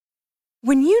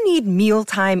When you need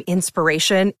mealtime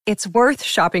inspiration, it's worth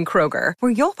shopping Kroger,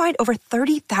 where you'll find over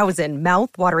 30,000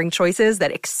 mouth-watering choices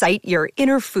that excite your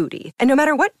inner foodie. And no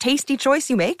matter what tasty choice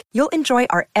you make, you'll enjoy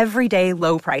our everyday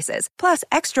low prices, plus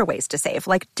extra ways to save,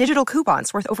 like digital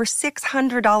coupons worth over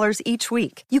 $600 each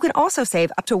week. You can also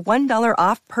save up to $1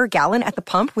 off per gallon at the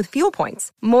pump with fuel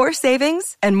points. More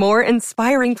savings and more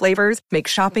inspiring flavors make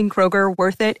shopping Kroger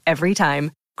worth it every time.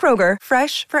 Kroger,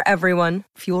 fresh for everyone.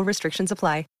 Fuel restrictions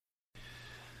apply.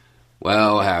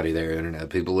 Well, howdy there, Internet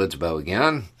people. It's Bo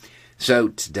again. So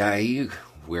today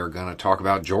we're going to talk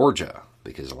about Georgia,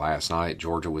 because last night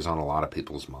Georgia was on a lot of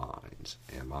people's minds,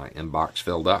 and my inbox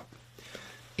filled up.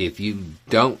 If you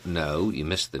don't know, you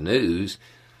missed the news,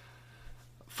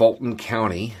 Fulton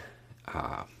County,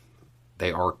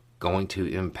 they are going to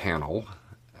impanel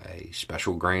a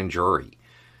special grand jury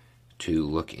to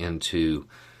look into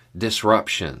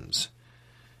disruptions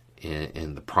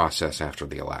in the process after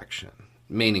the election.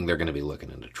 Meaning they're going to be looking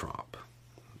into Trump.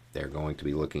 They're going to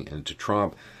be looking into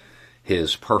Trump,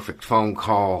 his perfect phone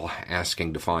call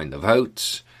asking to find the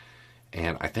votes,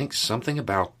 and I think something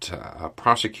about a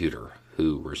prosecutor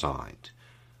who resigned.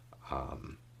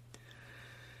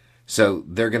 So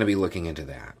they're going to be looking into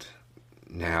that.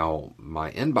 Now,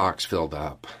 my inbox filled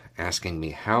up asking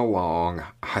me how long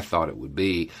I thought it would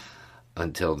be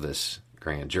until this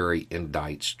grand jury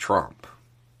indicts Trump.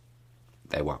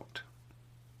 They won't.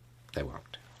 They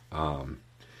won't.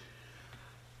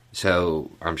 So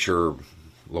I'm sure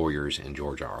lawyers in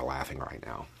Georgia are laughing right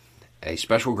now. A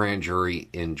special grand jury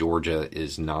in Georgia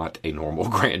is not a normal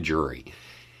grand jury.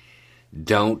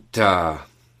 In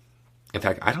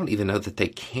fact, I don't even know that they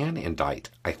can indict.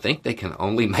 I think they can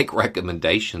only make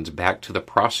recommendations back to the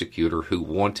prosecutor who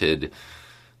wanted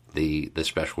the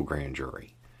special grand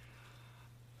jury.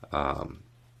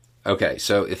 Okay,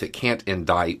 so if it can't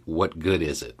indict, what good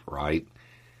is it, right?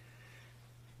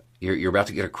 You're about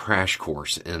to get a crash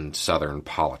course in Southern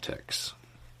politics.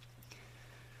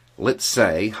 Let's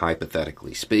say,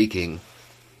 hypothetically speaking,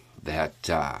 that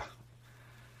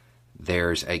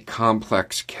there's a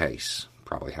complex case,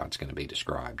 probably how it's going to be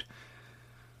described,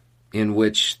 in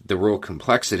which the real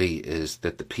complexity is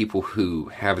that the people who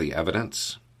have the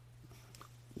evidence,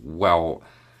 well,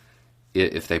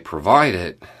 if they provide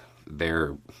it,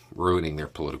 they're ruining their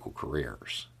political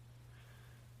careers.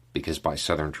 Because by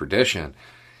Southern tradition,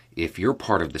 if you're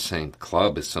part of the same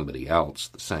club as somebody else,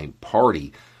 the same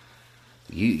party,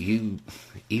 you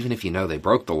even if you know they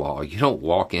broke the law, you don't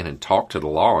walk in and talk to the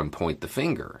law and point the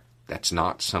finger. That's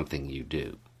not something you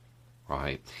do,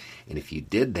 right? And if you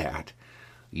did that,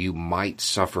 you might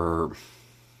suffer,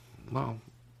 well,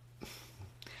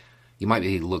 you might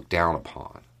be looked down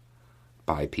upon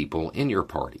by people in your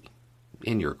party,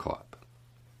 in your club.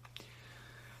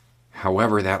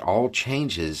 However, that all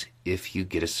changes if you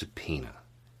get a subpoena.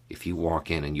 If you walk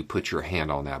in and you put your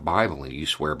hand on that Bible and you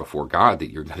swear before God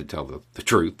that you're going to tell the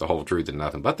truth, the whole truth, and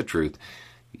nothing but the truth,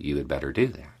 you had better do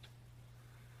that.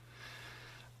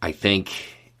 I think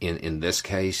in this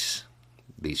case,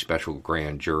 the special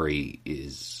grand jury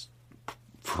is,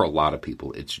 for a lot of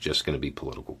people, it's just going to be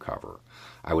political cover.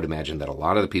 I would imagine that a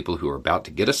lot of the people who are about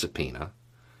to get a subpoena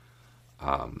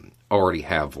already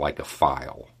have like a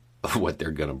file of what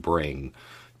they're going to bring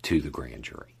to the grand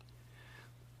jury.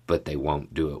 But they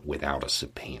won't do it without a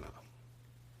subpoena.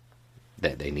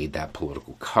 That they need that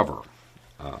political cover.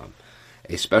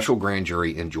 A special grand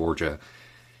jury in Georgia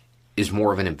is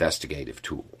more of an investigative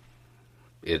tool.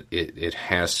 It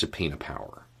has subpoena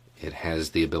power. It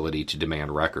has the ability to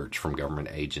demand records from government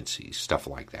agencies, stuff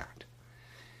like that.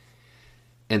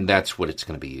 And that's what it's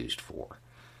going to be used for.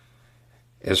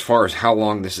 As far as how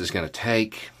long this is going to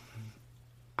take,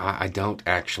 I don't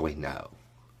actually know.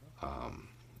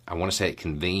 I want to say it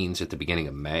convenes at the beginning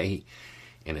of May,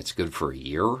 and it's good for a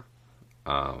year.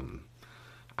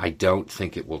 I don't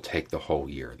think it will take the whole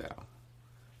year, though.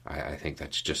 I think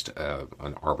that's just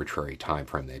an arbitrary time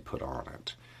frame they put on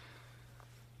it.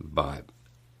 But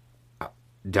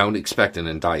don't expect an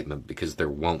indictment, because there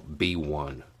won't be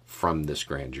one from this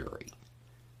grand jury.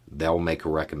 They'll make a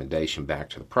recommendation back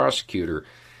to the prosecutor,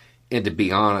 and to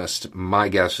be honest, my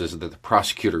guess is that the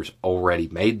prosecutors already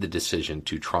made the decision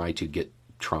to try to get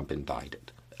Trump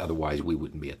indicted. Otherwise, we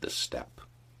wouldn't be at this step.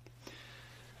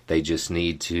 They just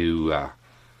need to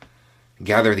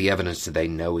gather the evidence that they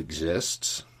know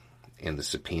exists, and the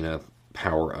subpoena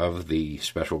power of the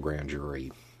special grand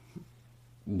jury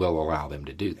will allow them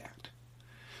to do that.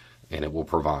 And it will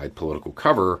provide political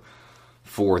cover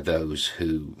for those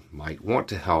who might want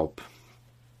to help,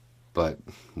 but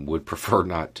would prefer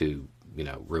not to,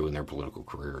 ruin their political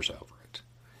careers over it.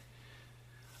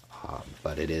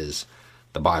 But it is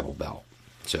the Bible Belt.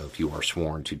 So if you are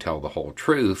sworn to tell the whole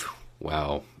truth,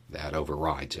 well, that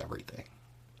overrides everything.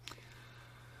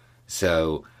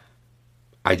 So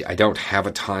I don't have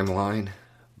a timeline,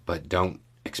 but don't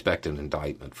expect an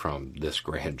indictment from this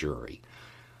grand jury.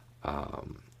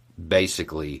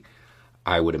 Basically,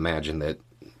 I would imagine that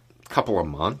a couple of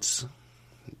months,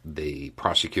 the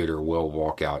prosecutor will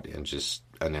walk out and just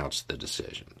announce the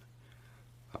decision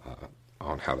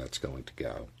on how that's going to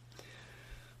go.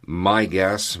 My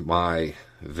guess, my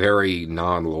very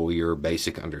non-lawyer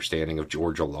basic understanding of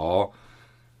Georgia law,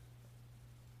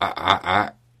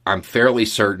 I'm fairly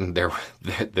certain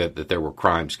that there were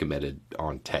crimes committed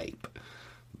on tape.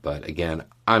 But again,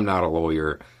 I'm not a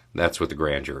lawyer. That's what the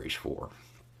grand jury's for.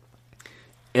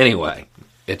 Anyway,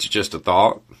 it's just a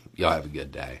thought. Y'all have a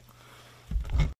good day.